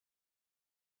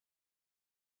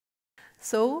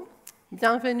So,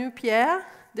 bienvenue Pierre,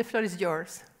 the floor is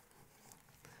yours.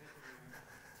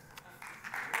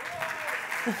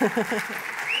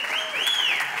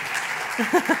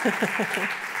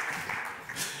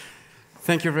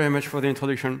 Thank you very much for the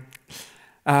introduction.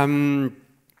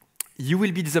 You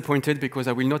will be disappointed because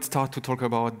I will not start to talk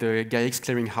about the Gaia-X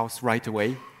clearinghouse right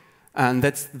away. And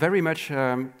that's very much,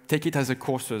 take it as a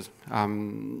courses.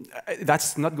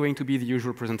 That's not going to be the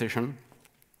usual presentation.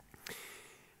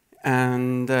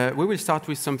 And we will start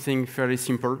with something fairly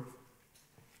simple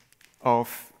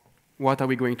of what are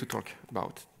we going to talk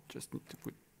about. Just need to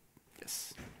put,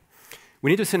 yes.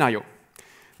 We need a scenario.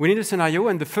 We need a scenario,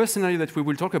 and the first scenario that we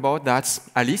will talk about, that's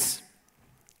Alice.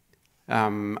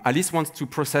 Alice wants to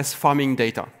process farming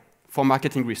data for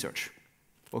marketing research.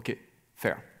 OK,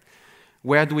 fair.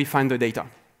 Where do we find the data?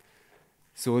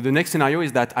 So the next scenario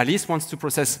is that Alice wants to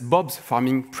process Bob's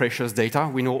farming precious data.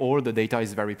 We know all the data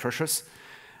is very precious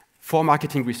for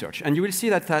marketing research. And you will see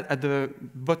that at the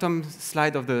bottom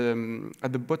slide of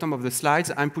at the bottom of the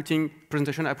slides, I'm putting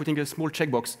a small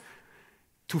checkbox.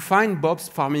 To find Bob's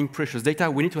farming precious data,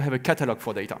 we need to have a catalog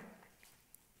for data.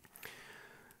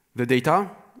 The data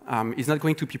is not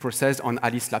going to be processed on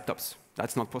Alice laptops.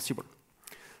 That's not possible.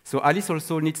 So Alice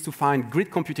also needs to find grid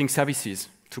computing services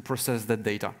to process that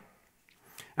data.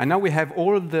 And now we have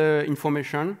all the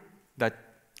information that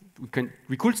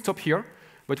we could stop here,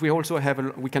 but we also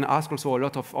have we can ask also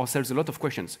ourselves a lot of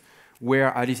questions.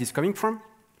 Where Alice is coming from?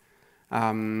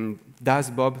 Does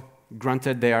Bob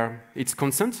granted its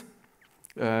consent?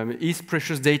 Is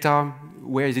precious data,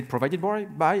 where is it provided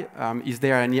by? Is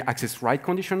there any access right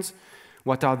conditions?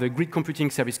 What are the grid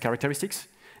computing service characteristics?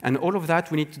 And all of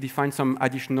that, we need to define some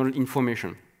additional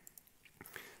information.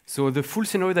 So the full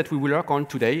scenario that we will work on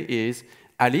today is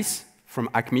Alice from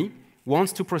Acme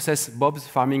wants to process Bob's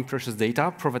farming precious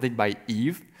data provided by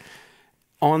Eve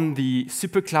on the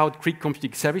supercloud grid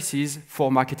computing services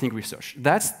for marketing research.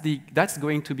 That's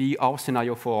going to be our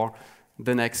scenario for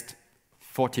the next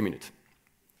 40 minutes.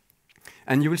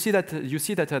 And you see that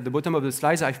at the bottom of the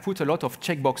slides, I've put a lot of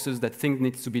checkboxes that things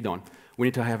need to be done. We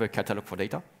need to have a catalog for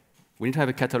data. We need to have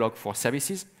a catalog for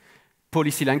services,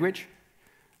 policy language.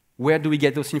 Where do we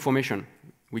get those information?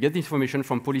 We get the information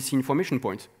from policy information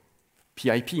points,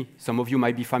 PIP. Some of you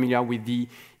might be familiar with the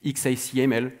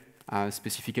XACML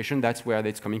specification. That's where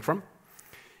it's coming from.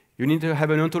 You need to have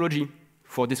an ontology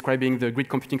for describing the grid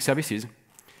computing services.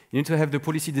 You need to have the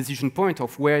policy decision point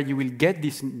of where you will get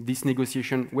this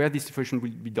negotiation, where this situation will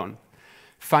be done.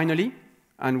 Finally,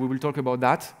 and we will talk about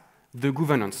that, the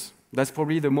governance. That's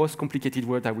probably the most complicated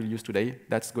word I will use today.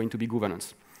 That's going to be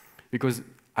governance. Because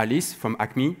Alice from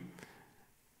Acme,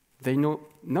 they know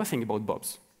nothing about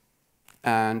Bob's.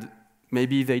 And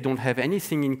maybe they don't have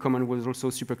anything in common with also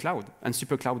SuperCloud. And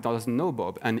SuperCloud doesn't know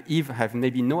Bob. And Eve have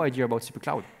maybe no idea about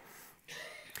SuperCloud.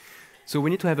 So we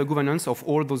need to have a governance of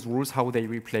all those rules, how they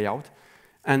will play out.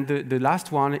 And the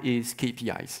last one is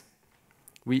KPIs.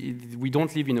 We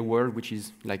don't live in a world which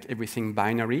is like everything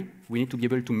binary. We need to be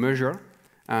able to measure.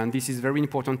 And this is very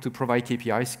important to provide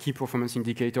KPIs, key performance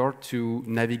indicator, to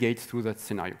navigate through that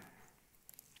scenario.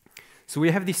 So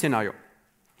we have this scenario.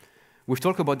 We've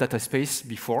talked about data space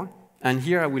before. And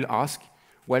here I will ask,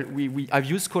 well, I've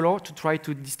used Scholar to try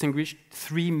to distinguish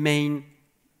three main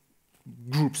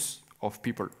groups of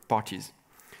people, parties.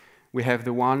 We have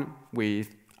the one with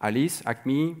Alice,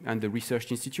 Acme, and the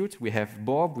Research Institute. We have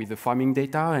Bob with the farming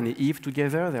data and Eve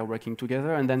together. They're working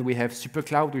together. And then we have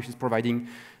SuperCloud, which is providing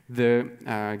the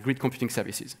grid computing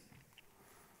services.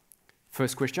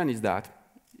 First question is that,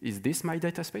 is this my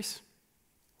data space?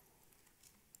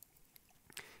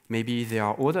 Maybe there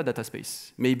are other data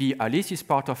space. Maybe Alice is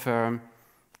part of a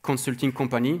consulting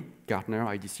company, Gartner,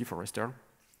 IDC, Forrester,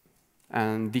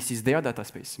 and this is their data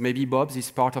space. Maybe Bob's is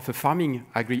part of a farming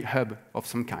agri-hub of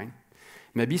some kind.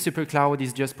 Maybe SuperCloud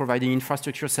is just providing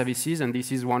infrastructure services, and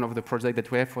this is one of the projects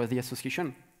that we have for the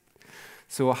association.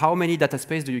 So how many data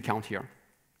space do you count here?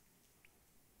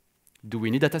 Do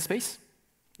we need data space?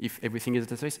 If everything is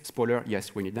data space, spoiler,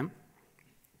 yes, we need them.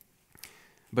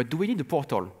 But do we need a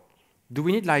portal? Do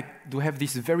we need to have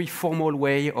this very formal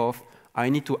way of, I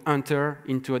need to enter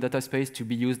into a data space to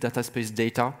be used data space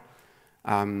data?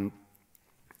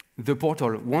 The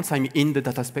portal, once I'm in the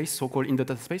data space, so-called in the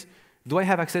data space, do I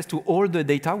have access to all the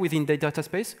data within the data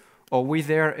space? Or was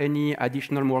there any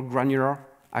additional, more granular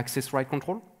access right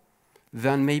control?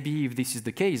 Then maybe if this is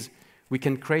the case, we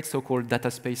can create so-called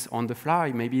data space on the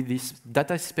fly. Maybe this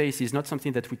data space is not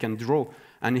something that we can draw.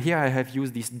 And here I have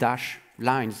used these dash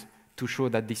lines to show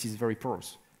that this is very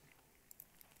porous.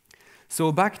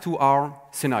 So back to our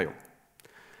scenario.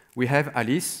 We have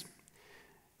Alice,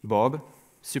 Bob,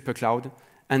 SuperCloud,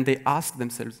 and they ask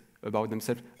themselves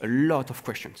a lot of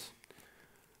questions.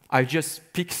 I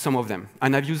just pick some of them,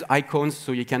 and I've used icons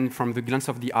so you can, from the glance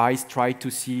of the eyes, try to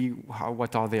see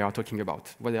what they are talking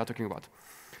about.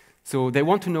 So they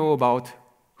want to know about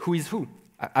who is who.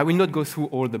 I will not go through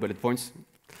all the bullet points.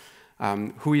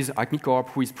 Who is Acme Corp,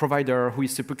 who is provider, who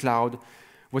is SuperCloud,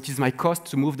 what is my cost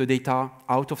to move the data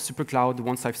out of SuperCloud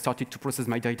once I've started to process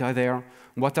my data there,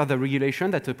 what are the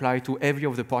regulations that apply to every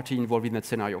of the parties involved in that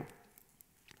scenario.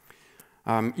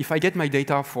 If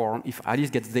Alice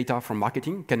gets data from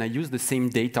marketing, can I use the same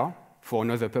data for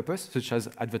another purpose, such as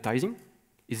advertising?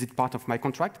 Is it part of my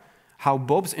contract? How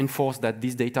Bob's enforce that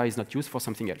this data is not used for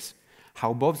something else?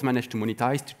 How Bob's managed to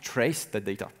monetize, to trace that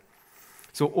data?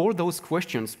 So all those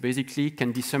questions basically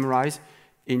can be summarized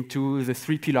into the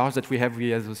 3 pillars that we have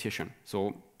with association.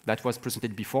 So that was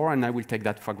presented before, and I will take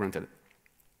that for granted.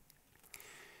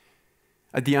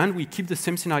 At the end, we keep the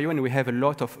same scenario, and we have a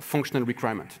lot of functional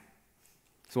requirements.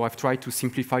 So I've tried to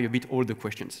simplify a bit all the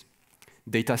questions.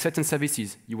 Data sets and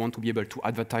services, you want to be able to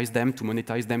advertise them, to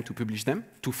monetize them, to publish them,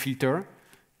 to filter,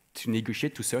 to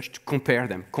negotiate, to search, to compare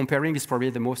them. Comparing is probably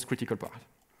the most critical part.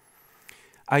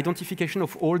 Identification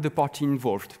of all the parties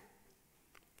involved.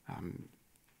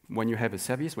 When you have a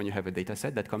service, when you have a data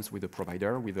set that comes with a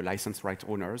provider, with the license right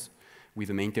owners, with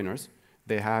the maintainers,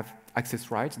 they have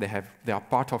access rights, they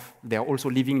are also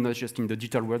living not just in the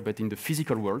digital world, but in the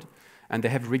physical world, and they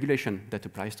have regulation that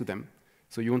applies to them.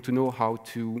 So you want to know how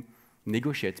to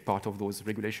negotiate part of those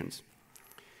regulations.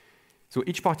 So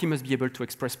each party must be able to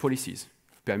express policies,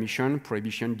 permission,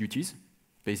 prohibition, duties,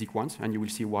 basic ones, and you will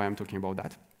see why I'm talking about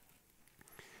that.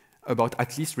 About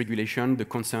at least regulation, the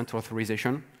consent,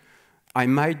 authorization. I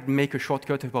might make a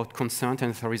shortcut about consent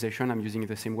and authorization. I'm using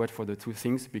the same word for the two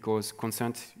things because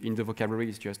consent in the vocabulary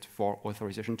is just for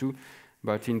authorization too.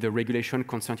 But in the regulation,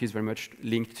 consent is very much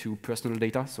linked to personal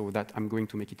data, so that I'm going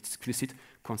to make it explicit,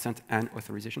 consent and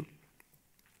authorization.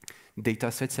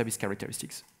 Data set service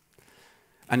characteristics.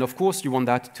 And of course, you want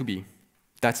that to be.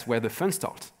 That's where the fun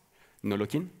starts. No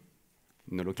lock-in,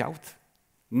 no lockout,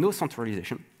 no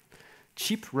centralization,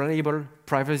 cheap, reliable,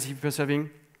 privacy-preserving.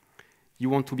 You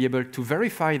want to be able to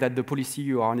verify that the policy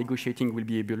you are negotiating will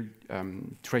be able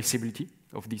traceability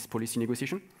of this policy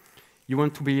negotiation. You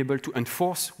want to be able to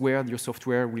enforce where your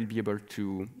software will be able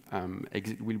to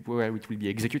where it will be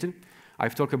executed.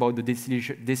 I've talked about the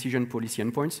decision policy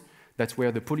endpoints. That's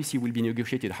where the policy will be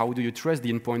negotiated. How do you trust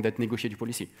the endpoint that negotiates your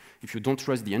policy? If you don't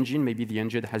trust the engine, maybe the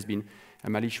engine has been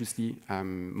maliciously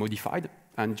modified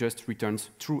and just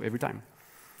returns true every time.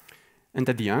 And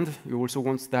at the end, you also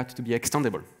want that to be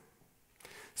extendable.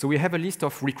 So we have a list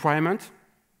of requirement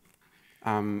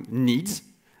needs,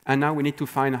 and now we need to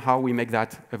find how we make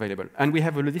that available. And we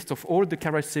have a list of all the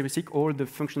characteristics, all the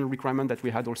functional requirements that we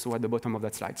had also at the bottom of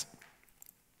that slide.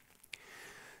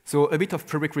 So a bit of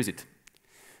prerequisite.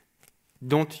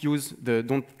 Don't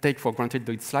take for granted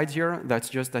the slides here. That's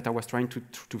just that I was trying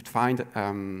to find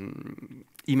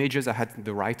images I had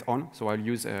the right on. So I'll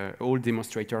use old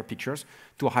demonstrator pictures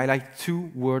to highlight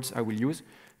 2 words I will use,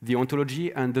 the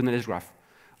ontology and the knowledge graph.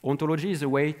 Ontology is a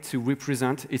way to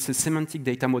represent, it's a semantic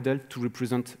data model to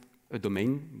represent a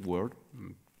domain word.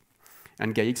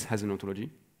 And Gaia-X has an ontology.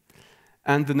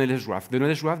 And the knowledge graph. The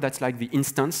knowledge graph, that's like the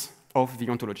instance of the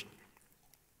ontology.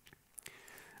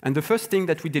 And the first thing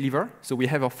that we deliver, so we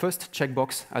have our first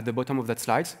checkbox at the bottom of that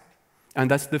slide,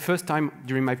 and that's the first time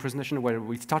during my presentation where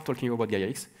we start talking about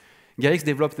Gaia-X. Gaia-X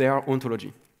developed their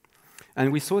ontology.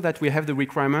 And we saw that we have the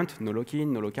requirement, no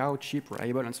lock-in, no lockout, cheap,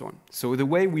 reliable, and so on. So the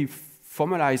way we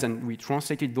formalized and we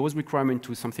translated those requirements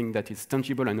to something that is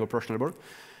tangible and operational,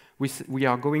 we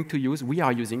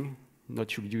are using, not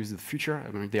to use the future,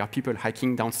 I mean, there are people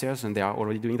hiking downstairs and they are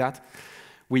already doing that.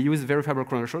 We use verifiable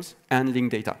credentials and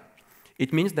linked data.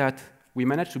 It means that we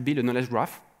managed to build a knowledge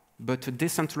graph, but a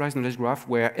decentralized knowledge graph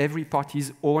where every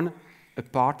parties own a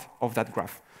part of that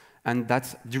graph. And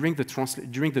that's during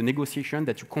the negotiation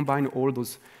that you combine all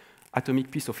those atomic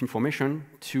pieces of information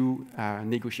to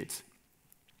negotiate.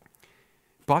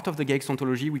 Part of the Gaia-X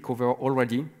ontology we cover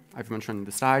already, I've mentioned in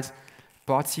the slides,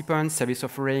 participants, service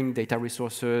offering, data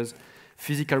resources,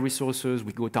 physical resources.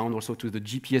 We go down also to the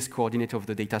GPS coordinate of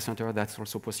the data center, that's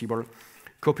also possible.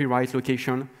 Copyright,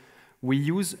 location. We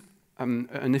use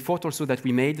an effort also that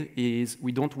we made is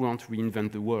we don't want to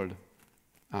reinvent the world.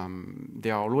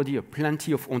 There are already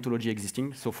plenty of ontology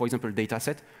existing. So for example,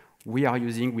 dataset, we are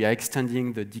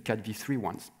extending the DCAT v3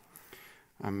 ones.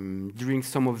 During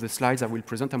some of the slides I will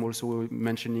present, I'm also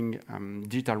mentioning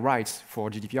digital rights for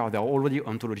GDPR. There are already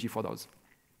ontology for those.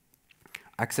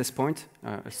 Access point,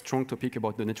 a strong topic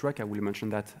about the network. I will mention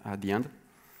that at the end.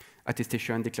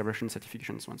 Attestation, declaration,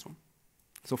 certification, so on and so on.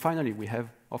 So finally, we have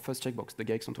our first checkbox, the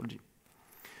Gaia-X ontology.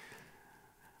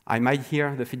 I might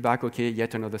hear the feedback, OK,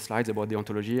 yet another slide about the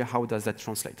ontology. How does that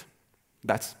translate?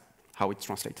 That's how it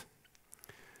translates.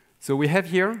 So we have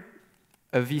here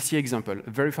a VC example, a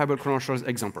verifiable credentials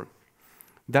example.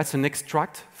 That's an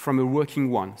extract from a working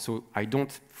one. So I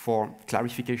don't, for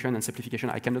clarification and simplification,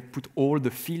 I cannot put all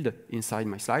the field inside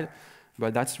my slide,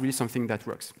 but that's really something that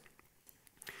works.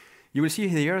 You will see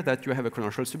here that you have a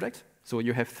credential subject. So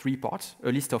you have 3 parts,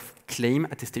 a list of claim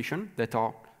attestation that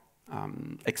are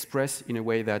expressed in a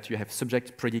way that you have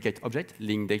subject, predicate, object,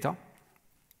 link data.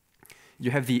 You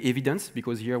have the evidence,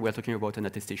 because here we're talking about an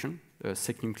attestation, a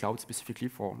second cloud specifically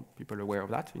for people aware of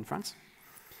that in France.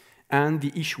 And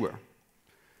the issuer,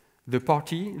 the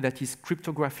party that is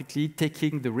cryptographically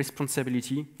taking the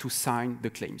responsibility to sign the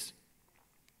claims.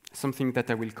 Something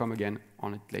that I will come again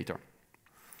on it later.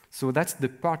 So that's the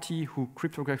party who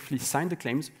cryptographically signed the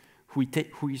claims,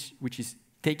 which is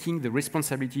taking the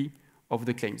responsibility of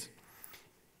the claims.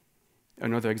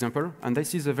 Another example, and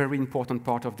this is a very important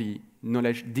part of the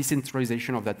knowledge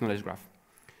decentralization of that knowledge graph.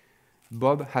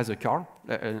 Bob has a car,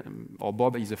 or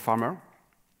Bob is a farmer.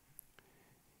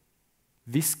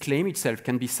 This claim itself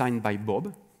can be signed by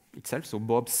Bob itself, so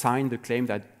Bob signed the claim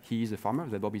that he is a farmer,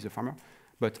 that Bob is a farmer,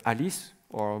 but Alice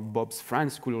or Bob's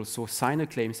friends could also sign a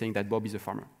claim saying that Bob is a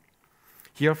farmer.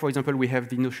 Here, for example, we have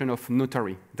the notion of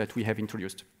notary that we have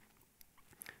introduced.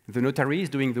 The notary is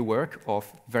doing the work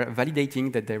of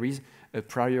validating that there is a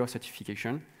prior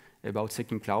certification about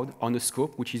second cloud on a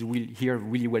scope, which is here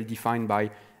really well defined by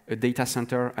a data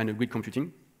center and a grid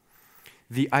computing.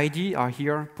 The ID are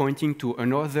here pointing to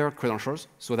another credentials,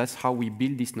 so that's how we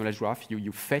build this knowledge graph.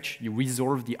 You fetch, you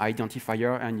resolve the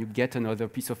identifier, and you get another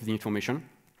piece of the information.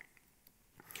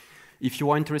 If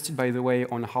you are interested, by the way,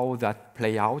 on how that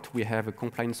play out, we have a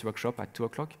compliance workshop at 2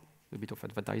 o'clock, a bit of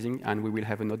advertising, and we will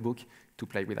have a notebook to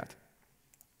play with that.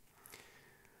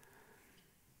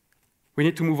 We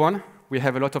need to move on. We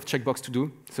have a lot of checkbox to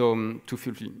do, so to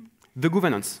fulfill. The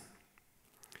governance.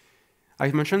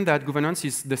 I mentioned that governance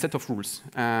is the set of rules,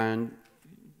 and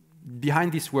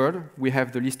behind this word, we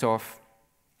have the list of,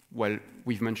 well,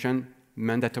 we've mentioned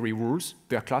mandatory rules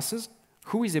per classes,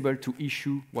 who is able to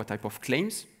issue what type of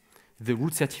claims, the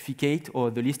root certificate or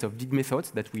the list of did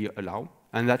methods that we allow,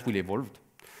 and that will evolve.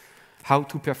 How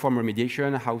to perform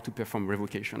remediation, how to perform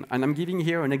revocation. And I'm giving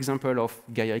here an example of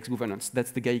Gaia-X governance.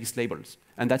 That's the Gaia-X labels.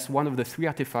 And that's one of the 3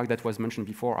 artifacts that was mentioned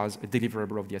before as a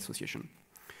deliverable of the association.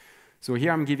 So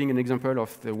here I'm giving an example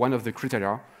of one of the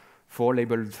criteria for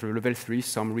label through level 3,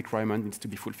 some requirement needs to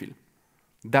be fulfilled.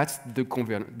 That's the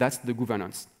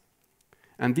governance.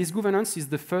 And this governance is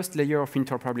the first layer of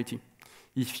interoperability.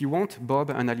 If you want Bob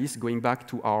and Alice going back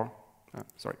to our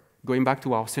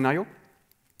scenario,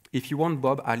 if you want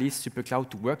Bob, Alice, SuperCloud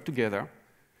to work together,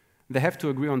 they have to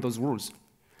agree on those rules.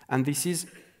 And this is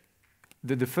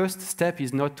the first step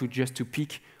is not just to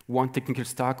pick one technical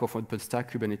stack of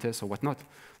OpenStack, Kubernetes, or whatnot.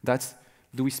 That's,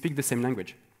 do we speak the same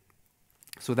language?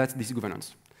 So that's this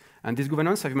governance. And this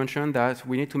governance, I've mentioned that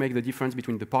we need to make the difference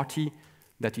between the party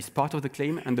that is part of the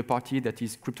claim and the party that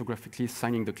is cryptographically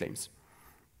signing the claims.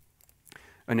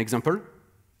 An example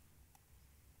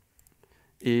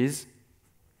is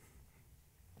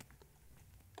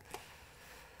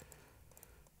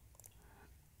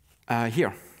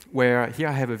here, where here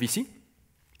I have a VC,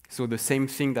 so the same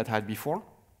thing that I had before,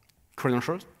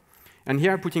 credentials. And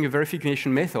here I'm putting a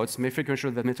verification method.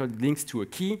 Verification that method links to a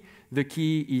key. The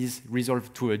key is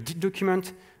resolved to a DID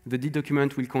document. The DID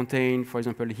document will contain, for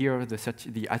example, here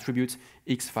the attribute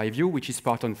X5U, which is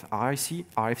part of RFC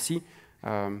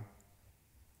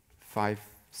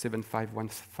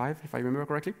 57515, if I remember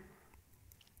correctly,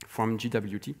 from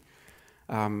GWT.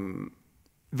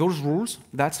 Those rules,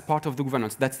 that's part of the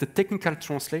governance. That's the technical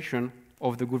translation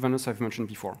of the governance I've mentioned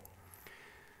before.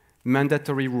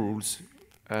 Mandatory rules,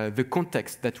 the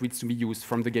context that needs to be used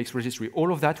from the Gaia-X registry,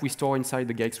 all of that we store inside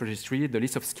the Gaia-X registry, the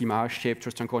list of schema, shape,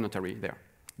 trust anchor, notary there.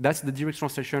 That's the direct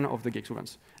translation of the Gaia-X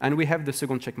governance. And we have the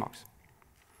second check marks.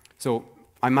 So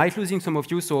I might losing some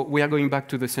of you, so we are going back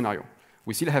to the scenario.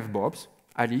 We still have Bob's,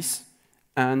 Alice,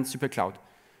 and SuperCloud.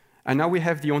 And now we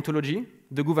have the ontology,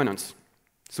 the governance.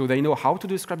 So they know how to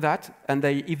describe that, and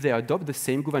if they adopt the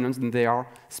same governance, then they are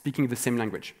speaking the same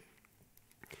language.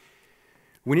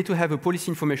 We need to have a policy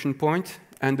information point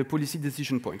and the policy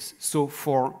decision points. So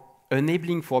for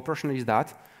enabling, for operationalize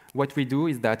that, what we do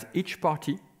is that each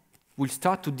party will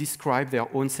start to describe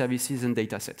their own services and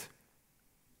data set.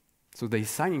 So they're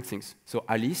signing things. So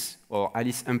Alice, or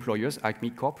Alice employers, like me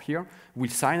Corp here, will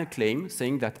sign a claim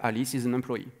saying that Alice is an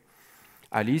employee.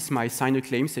 Alice might sign a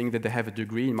claim saying that they have a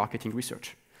degree in marketing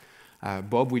research.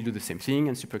 Bob will do the same thing,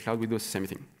 and SuperCloud will do the same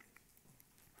thing.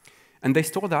 And they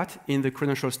store that in the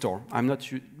credential store.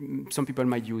 Some people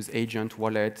might use agent,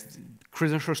 wallet.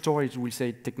 Credential store, it will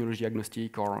say technology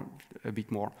agnostic or a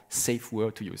bit more safe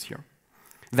word to use here.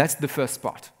 That's the first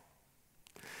part.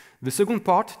 The second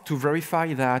part, to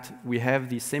verify that we have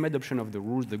the same adoption of the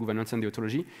rules, the governance, and the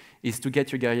ontology, is to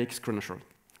get your Gaia-X credential.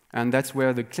 And that's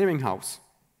where the clearinghouse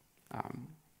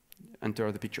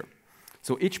enters the picture.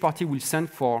 So each party will send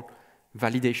for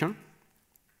validation,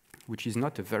 which is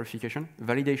not a verification,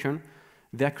 validation,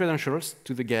 their credentials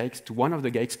to the Gaia-X, to one of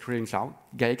the Gaia-X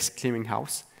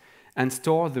clearinghouse, and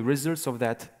store the results of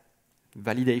that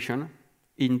validation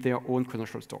in their own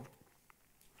credential store.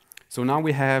 So now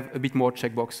we have a bit more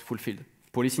checkbox fulfilled.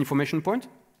 Policy information point,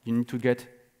 you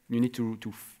need to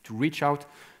reach out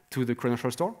to the credential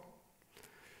store.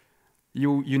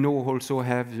 You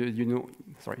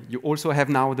also have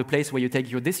now the place where you take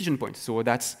your decision point. So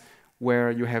that's where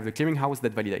you have the clearinghouse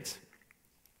that validates.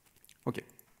 Okay.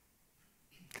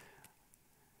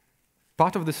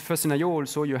 Part of this first scenario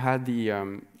also, you had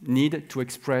the need to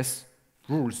express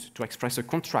rules, to express a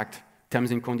contract,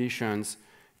 terms and conditions,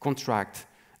 contract,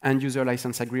 and user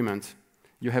license agreement.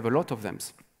 You have a lot of them.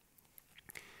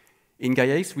 In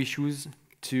Gaia-X, we choose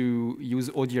to use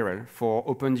ODRL for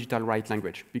Open Digital Right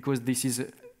Language, because this is,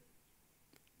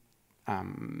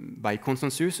 by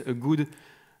consensus, a good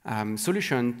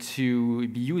solution to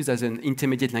be used as an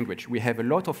intermediate language. We have a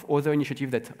lot of other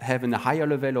initiatives that have a higher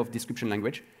level of description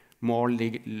language, more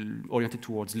oriented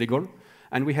towards legal.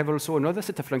 And we have also another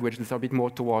set of languages that are a bit more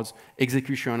towards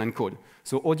execution and code.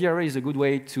 So ODRL is a good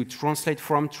way to translate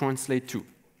from, translate to.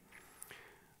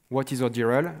 What is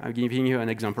ODRL? I'm giving you an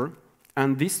example.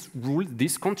 And this rule,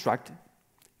 this contract,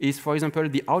 is, for example,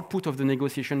 the output of the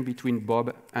negotiation between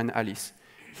Bob and Alice.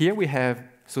 Here we have,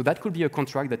 so that could be a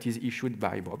contract that is issued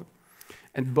by Bob.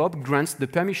 And Bob grants the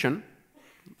permission.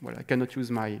 Well, I cannot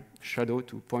use my shadow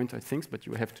to point at things, but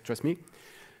you have to trust me.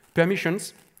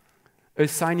 Permissions,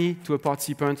 assignee to a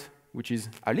participant, which is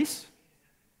Alice,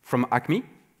 from Acme,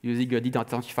 using a DID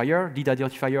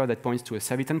identifier that points to a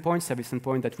service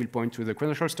endpoint that will point to the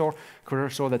credential store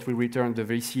that will return the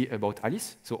VC about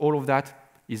Alice. So all of that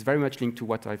is very much linked to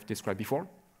what I've described before.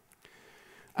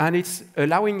 And it's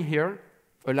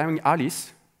allowing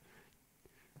Alice,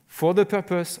 for the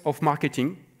purpose of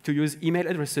marketing, to use email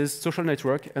addresses, social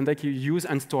network, and they can use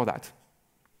and store that.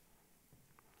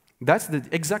 That's the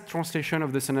exact translation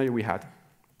of the scenario we had.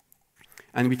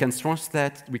 And we can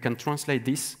translate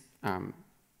this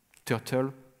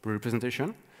turtle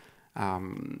representation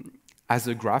as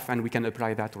a graph, and we can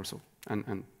apply that also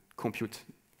and compute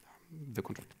the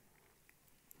contract.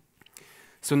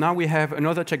 So now we have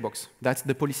another checkbox. That's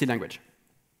the policy language.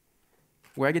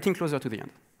 We're getting closer to the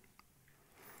end.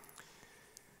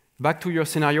 Back to your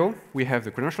scenario, we have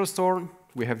the credential store,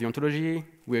 we have the ontology,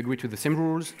 we agree to the same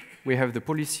rules, we have the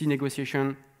policy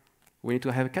negotiation, we need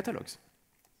to have catalogs.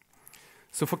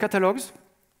 So for catalogs,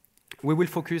 we will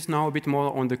focus now a bit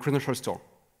more on the credential store.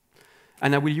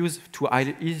 And I will use, to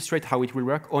illustrate how it will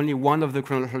work, only one of the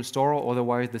credential store,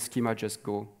 otherwise the schema just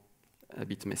go a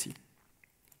bit messy.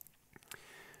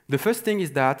 The first thing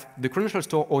is that the credential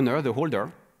store owner, the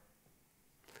holder,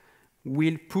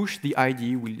 will push the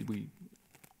ID, will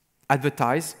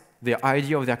advertise the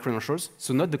ID of their credentials,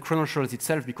 so not the credentials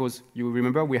itself, because you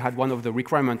remember we had one of the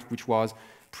requirements which was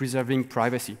preserving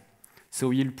privacy.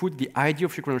 So you'll put the ID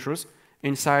of your credentials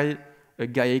inside a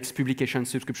Gaia-X publication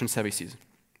subscription services.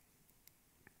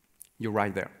 You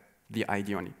write there, the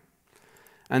ID only.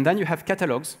 And then you have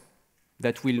catalogs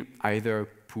that will either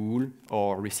pull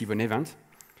or receive an event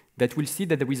that will see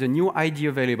that there is a new ID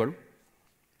available.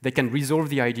 They can resolve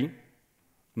the ID,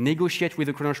 negotiate with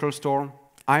the credential store.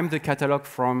 I'm the catalog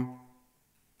from,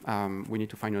 we need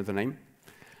to find another name.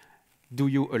 Do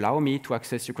you allow me to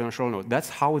access your credential or not? That's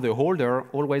how the holder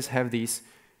always have this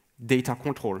data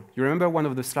control. You remember one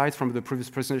of the slides from the previous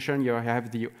presentation, you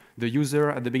have the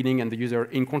user at the beginning and the user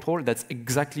in control. That's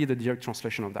exactly the direct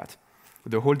translation of that.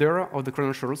 The holder of the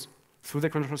credentials, through the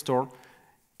credential store,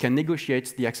 can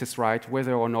negotiate the access right,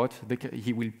 whether or not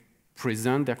he will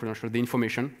present their credential, the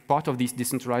information, part of this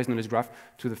decentralized knowledge graph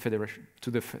to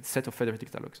the set of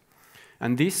federated catalogs.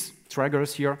 And this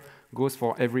triggers here goes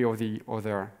for every of the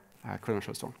other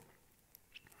credential store.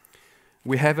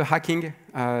 We have a hacking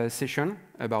session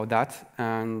about that,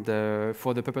 and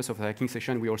for the purpose of the hacking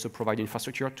session, we also provide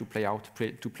infrastructure to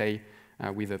play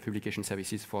with the publication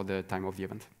services for the time of the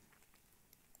event.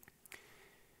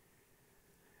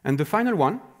 And the final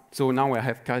one, so now I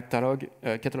have catalog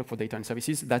for data and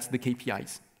services, that's the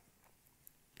KPIs.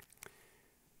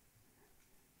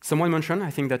 Someone mentioned,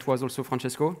 I think that was also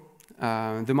Francesco,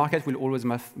 the market will always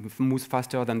move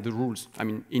faster than the rules. I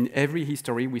mean, in every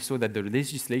history, we saw that the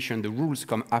legislation, the rules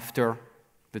come after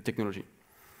the technology.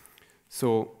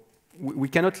 So we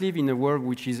cannot live in a world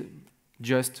which is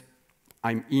just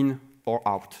I'm in or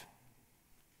out.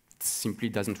 It simply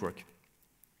doesn't work.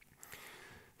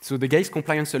 So the Gaia-X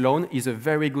compliance alone is a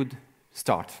very good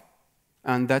start.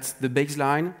 And that's the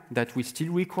baseline that we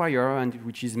still require and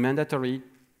which is mandatory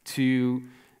to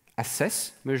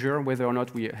assess, measure whether or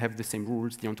not we have the same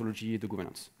rules, the ontology, the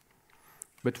governance.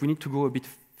 But we need to go a bit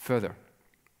further.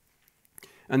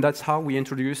 And that's how we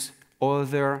introduce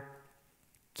other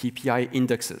KPI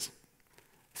indexes.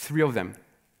 3 of them,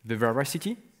 the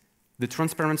veracity, the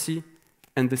transparency,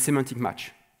 and the semantic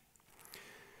match.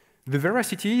 The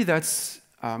veracity, that's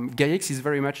Gaia-X is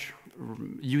very much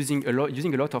using a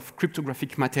lot of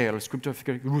cryptographic materials,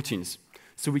 cryptographic routines.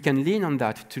 So we can lean on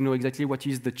that to know exactly what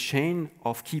is the chain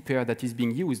of key pair that is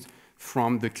being used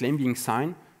from the claim being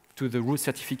signed to the root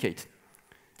certificate.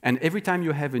 And every time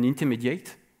you have an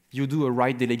intermediate, you do a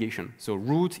write delegation. So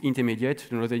root, intermediate,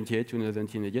 to another intermediate, to another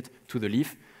intermediate, to the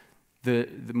leaf. The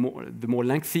more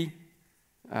lengthy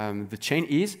the chain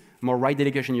is, more write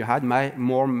delegation you had,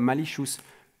 more malicious,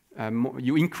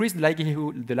 you increase the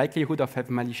likelihood of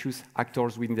having malicious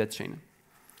actors within that chain.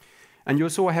 And you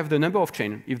also have the number of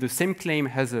chains. If the same claim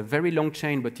has a very long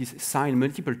chain but is signed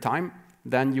multiple times,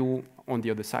 then you, on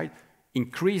the other side,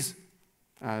 increase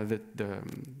the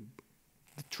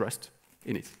trust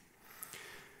in it.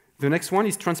 The next one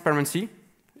is transparency,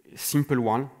 simple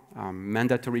one,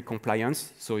 mandatory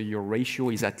compliance, so your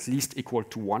ratio is at least equal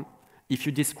to 1. If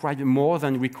you describe more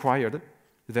than required,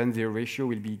 then the ratio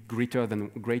will be greater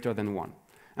than 1.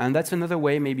 And that's another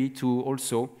way maybe to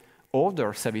also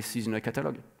order services in a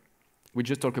catalog. We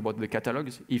just talk about the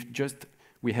catalogs. If just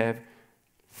we have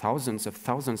thousands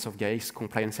of Gaia-X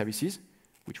compliance services,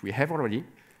 which we have already,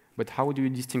 but how do you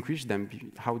distinguish them?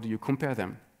 How do you compare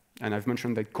them? And I've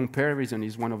mentioned that comparison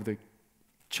is one of the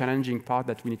challenging parts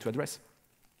that we need to address.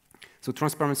 So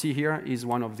transparency here is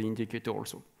one of the indicators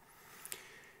also.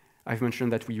 I've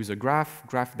mentioned that we use a graph.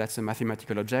 Graph, that's a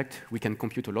mathematical object. We can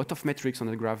compute a lot of metrics on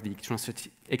the graph, the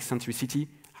eccentricity,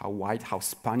 how wide, how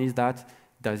span is that?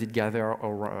 Does it gather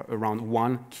around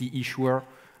one key issuer?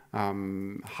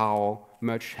 How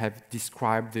much have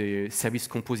described the service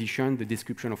composition, the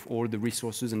description of all the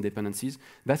resources and dependencies?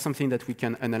 That's something that we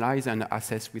can analyze and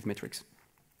assess with metrics.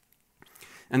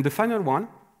 And the final one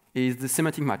is the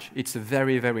semantic match. It's a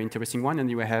very, very interesting one, and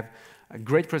you have a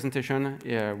great presentation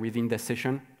within this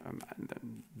session,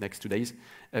 next 2 days,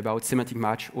 about semantic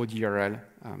match, ODRL.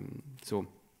 So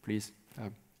please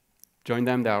join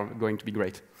them. They are going to be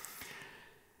great.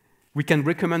 We can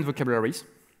recommend vocabularies,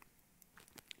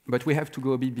 but we have to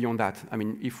go a bit beyond that. I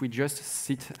mean, if we just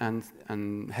sit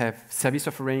and have service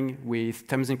offering with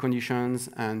terms and conditions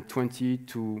and 20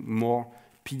 to more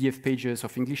PDF pages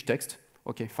of English text,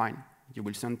 okay, fine. You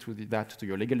will send that to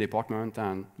your legal department,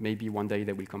 and maybe one day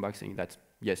they will come back saying that,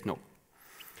 yes, no.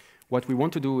 What we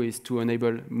want to do is to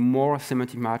enable more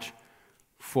semantic match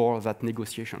for that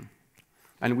negotiation.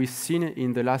 And we've seen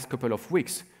in the last couple of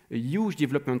weeks a huge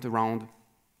development around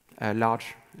a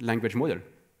large language model,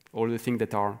 all the things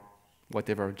that are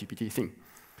whatever GPT thing.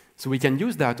 So we can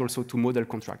use that also to model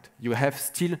contract. You have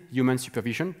still human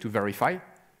supervision to verify,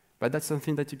 but that's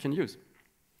something that you can use.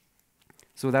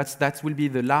 So that will be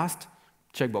the last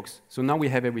checkbox. So now we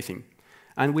have everything.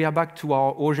 And we are back to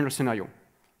our original scenario.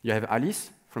 You have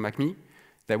Alice from Acme.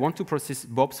 They want to process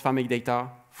Bob's farming data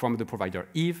from the provider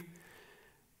Eve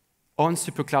on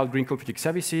SuperCloud Green Computing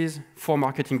Services for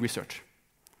marketing research.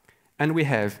 And we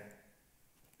have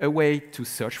a way to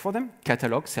search for them,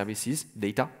 catalog, services,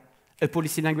 data, a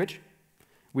policy language.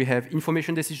 We have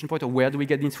information decision point, or where do we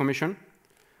get the information?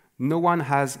 No one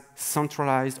has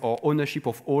centralized or ownership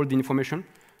of all the information.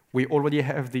 We already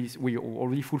have this, we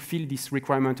already fulfill this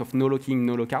requirement of no locking,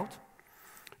 no lockout.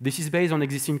 This is based on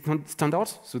existing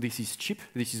standards, so this is cheap,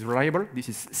 this is reliable, this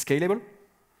is scalable.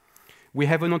 We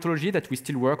have an ontology that we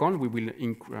still work on, we will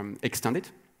extend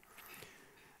it.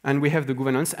 And we have the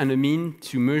governance and a mean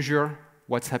to measure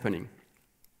what's happening.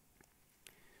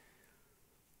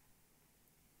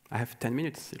 I have 10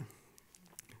 minutes still.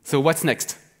 So what's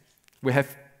next?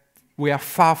 We are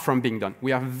far from being done.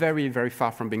 We are very, very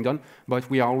far from being done, but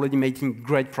we are already making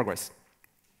great progress.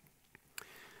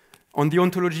 On the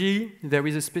ontology, there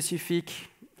is a specific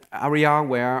area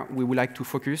where we would like to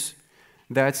focus.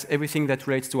 That's everything that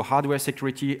relates to hardware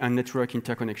security and network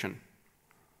interconnection.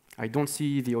 I don't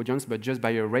see the audience, but just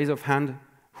by a raise of hand,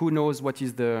 who knows what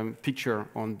is the picture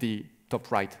on the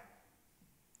top right?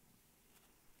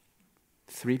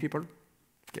 3 people?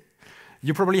 Okay.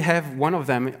 You probably have one of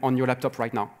them on your laptop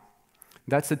right now.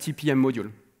 That's a TPM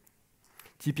module.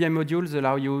 TPM modules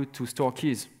allow you to store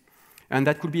keys. And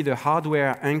that could be the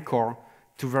hardware anchor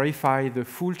to verify the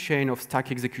full chain of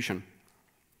stack execution.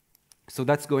 So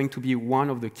that's going to be one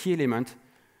of the key elements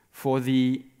for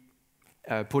the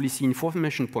policy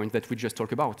information point that we just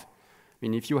talked about. I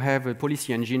mean, if you have a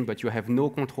policy engine, but you have no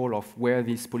control of where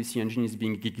this policy engine is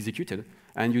being executed,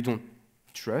 and you don't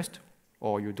trust,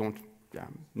 or you don't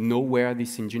know where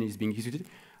this engine is being executed,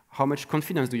 how much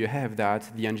confidence do you have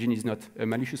that the engine is not a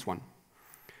malicious one?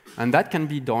 And that can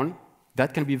be done,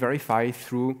 that can be verified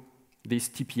through this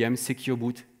TPM secure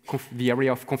boot, the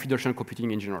area of confidential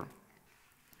computing in general.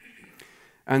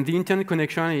 And the internet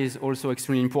connection is also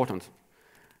extremely important.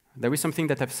 There is something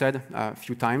that I've said a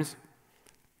few times.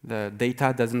 The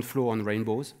data doesn't flow on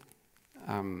rainbows,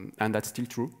 and that's still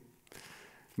true.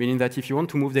 Meaning that if you want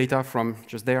to move data from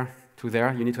just there to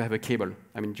there, you need to have a cable.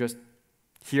 I mean, just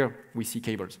here we see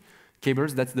cables.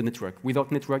 Cables, that's the network.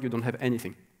 Without network, you don't have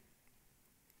anything.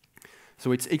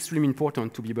 So it's extremely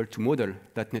important to be able to model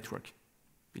that network.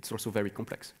 It's also very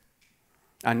complex.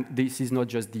 And this is not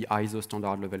just the ISO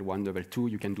standard level 1, level 2.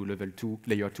 You can do level 2,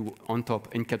 layer 2 on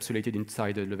top, encapsulated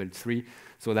inside the level 3.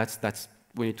 So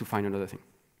we need to find another thing.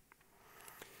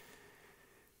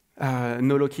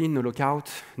 No lock-in, no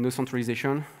lockout, no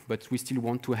centralization, but we still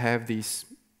want to have this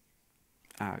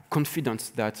confidence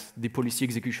that the policy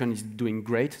execution is doing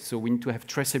great. So we need to have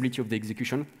traceability of the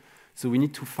execution. So we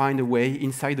need to find a way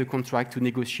inside the contract to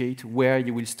negotiate where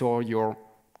you will store your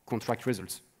contract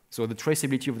results. So the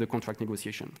traceability of the contract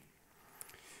negotiation.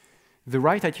 The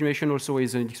right iteration also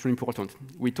is extremely important.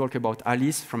 We talk about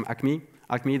Alice from Acme.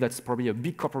 Acme, that's probably a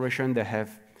big corporation. They have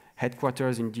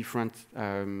headquarters in different,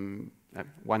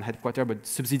 one headquarter, but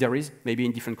subsidiaries, maybe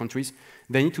in different countries.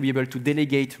 They need to be able to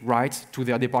delegate rights to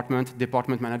their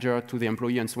department manager, to the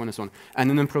employee, and so on and so on,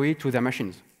 and an employee to their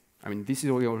machines. I mean, this is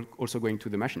also going to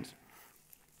the machines.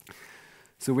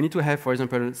 So we need to have, for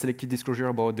example, selective disclosure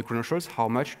about the credentials. How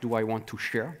much do I want to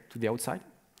share to the outside?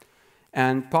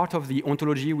 And part of the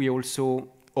ontology, we also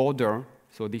order.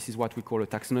 So this is what we call a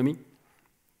taxonomy.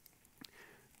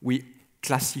 We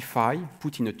classify,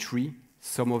 put in a tree,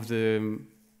 some of the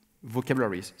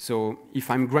vocabularies. So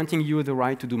if I'm granting you the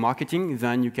right to do marketing,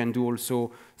 then you can do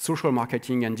also social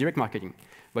marketing and direct marketing.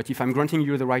 But if I'm granting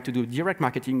you the right to do direct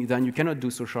marketing, then you cannot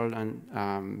do social and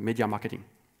media marketing.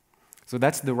 So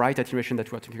that's the right iteration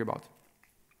that we're talking about.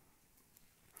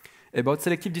 About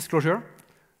selective disclosure,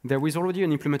 there is already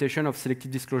an implementation of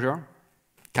selective disclosure,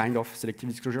 kind of selective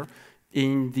disclosure,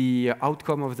 in the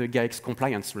outcome of the Gaia-X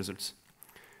compliance results.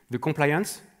 The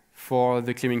compliance for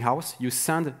the clearinghouse, you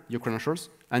send your credentials,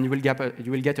 and you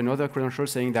will get another credential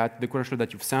saying that the credentials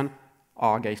that you've sent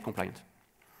are Gaia-X compliant.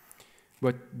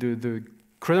 But the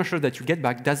credential that you get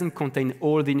back doesn't contain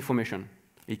all the information.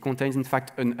 It contains, in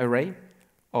fact, an array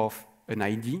of an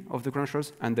ID of the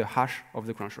credentials and the hash of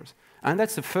the credentials. And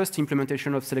that's the first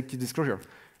implementation of selective disclosure,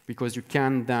 because you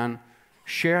can then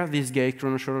share this Gaia-X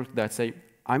credential that say,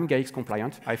 I'm Gaia-X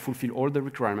compliant, I fulfill all the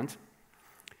requirements.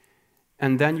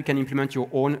 And then you can implement your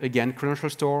own, again, credential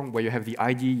store, where you have the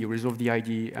ID, you resolve the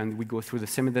ID, and we go through the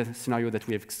same scenario that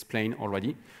we have explained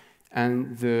already.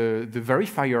 And the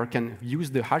verifier can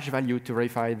use the hash value to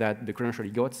verify that the credential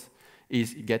he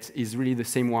gets is really the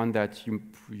same one that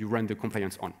you run the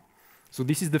compliance on. So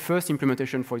this is the first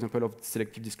implementation, for example, of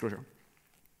selective disclosure.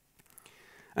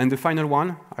 And the final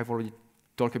one, I've already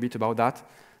talked a bit about that.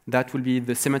 That will be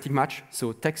the semantic match,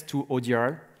 so text to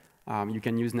ODRL. You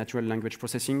can use natural language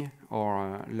processing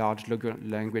or a large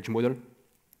language model.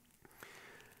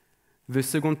 The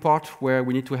second part, where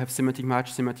we need to have semantic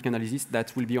match, semantic analysis,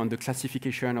 that will be on the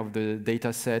classification of the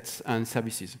data sets and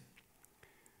services.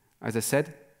 As I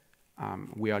said,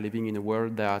 we are living in a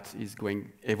world that is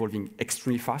evolving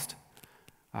extremely fast.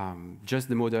 Just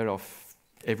the model of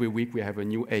every week we have a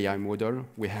new AI model,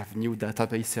 we have new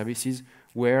database services.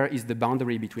 Where is the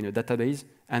boundary between a database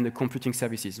and the computing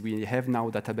services? We have now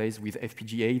a database with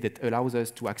FPGA that allows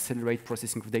us to accelerate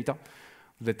processing of data,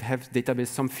 that have database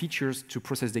some features to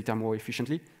process data more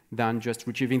efficiently than just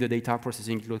retrieving the data,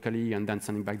 processing it locally, and then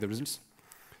sending back the results.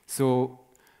 So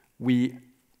we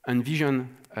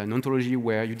envision an ontology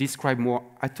where you describe more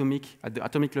at the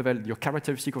atomic level, your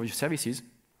characteristic of your services.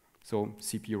 So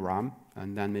CPU, RAM,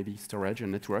 and then maybe storage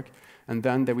and network. And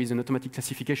then there is an automatic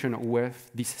classification of where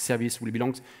this service will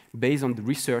belong based on the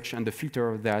research and the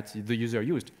filter that the user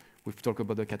used. We've talked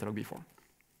about the catalog before.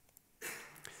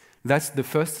 That's the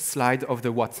first slide of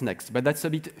the what's next, but that's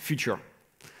a bit future.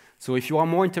 So if you are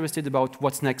more interested about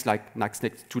what's next, like next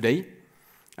today,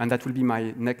 and that will be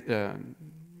my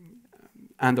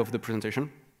end of the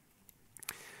presentation,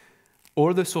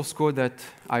 All the source code that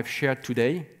I've shared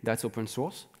today, that's open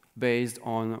source, based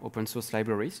on open source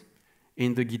libraries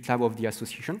in the GitLab of the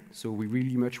association. So we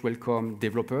really much welcome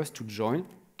developers to join,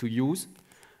 to use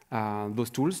those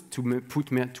tools,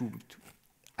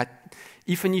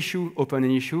 if an issue, open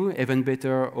an issue, even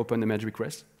better, open a merge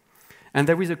request. And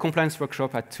there is a compliance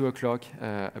workshop at 2 o'clock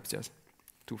upstairs,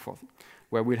 2/4,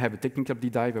 where we'll have a technical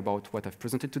deep dive about what I've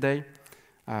presented today,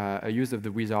 a use of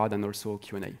the wizard, and also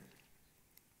Q&A.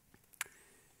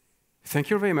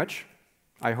 Thank you very much.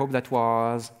 I hope that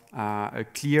was a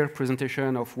clear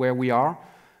presentation of where we are,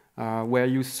 where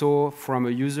you saw from a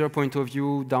user point of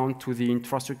view down to the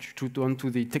infrastructure, down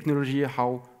to the technology,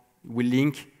 how we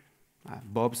link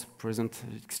Bob's present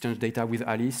exchange data with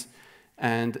Alice,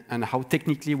 and how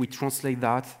technically we translate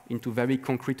that into very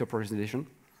concrete operationalization.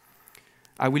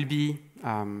 I will be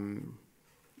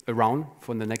around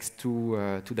for the next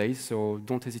two days, so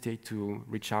don't hesitate to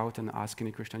reach out and ask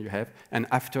any question you have, and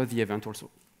after the event also.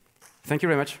 Thank you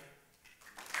very much.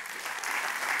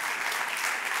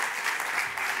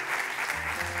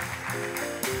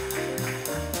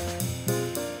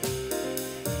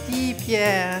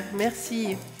 Pierre,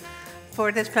 merci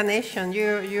for the explanation.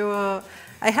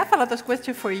 I have a lot of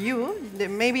questions for you.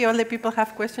 Maybe all the people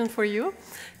have questions for you.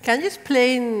 Can you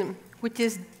explain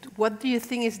what do you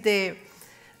think is the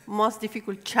most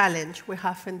difficult challenge we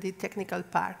have in the technical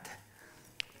part?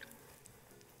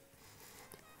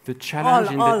 The challenge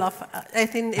I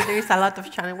think there is a lot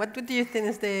of challenge. What do you think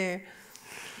is the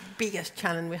biggest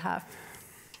challenge we have?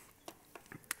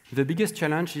 The biggest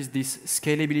challenge is this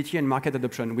scalability and market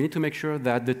adoption. We need to make sure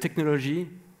that the technology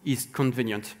is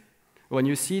convenient. When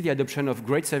you see the adoption of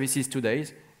great services today,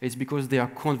 it's because they are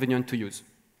convenient to use.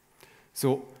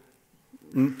 So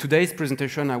today's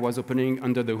presentation, I was opening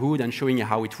under the hood and showing you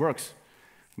how it works.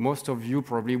 Most of you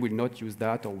probably will not use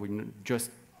that, or will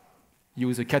just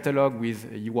use a catalog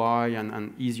with a UI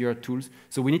and easier tools.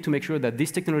 So we need to make sure that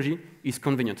this technology is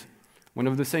convenient. One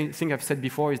of the things I've said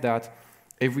before is that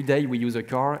every day we use a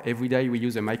car, every day we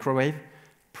use a microwave.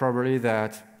 Probably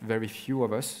that very few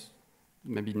of us,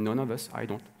 maybe none of us, I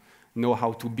don't, know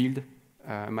how to build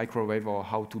a microwave or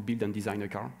how to build and design a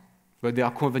car. But they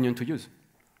are convenient to use.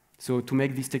 So to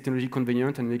make this technology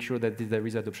convenient and make sure that there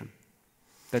is adoption,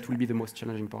 that will be the most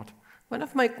challenging part. One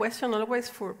of my questions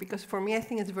always, because for me I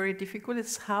think it's very difficult,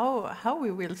 is how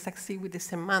we will succeed with the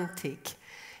semantic.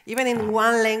 Even in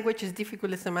one language it's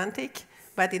difficult, the semantic.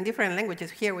 But in different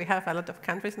languages, here we have a lot of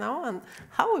countries now, and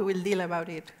how we will deal about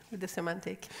it with the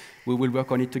semantic? We will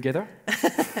work on it together.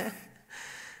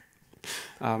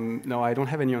 No, I don't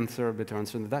have any better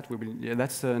answer than that.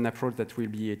 That's an approach that will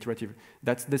be iterative.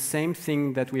 That's the same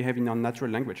thing that we have in our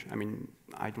natural language. I mean,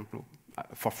 I don't know.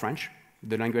 For French,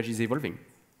 the language is evolving.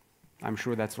 I'm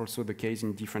sure that's also the case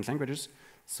in different languages.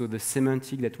 So the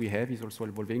semantic that we have is also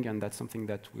evolving, and that's something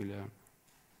that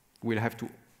we'll have to,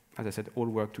 as I said, all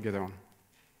work together on.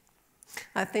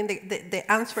 I think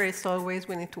the answer is always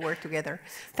we need to work together.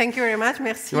 Thank you very much.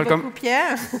 Merci You're welcome. beaucoup,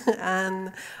 Pierre.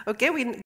 And okay,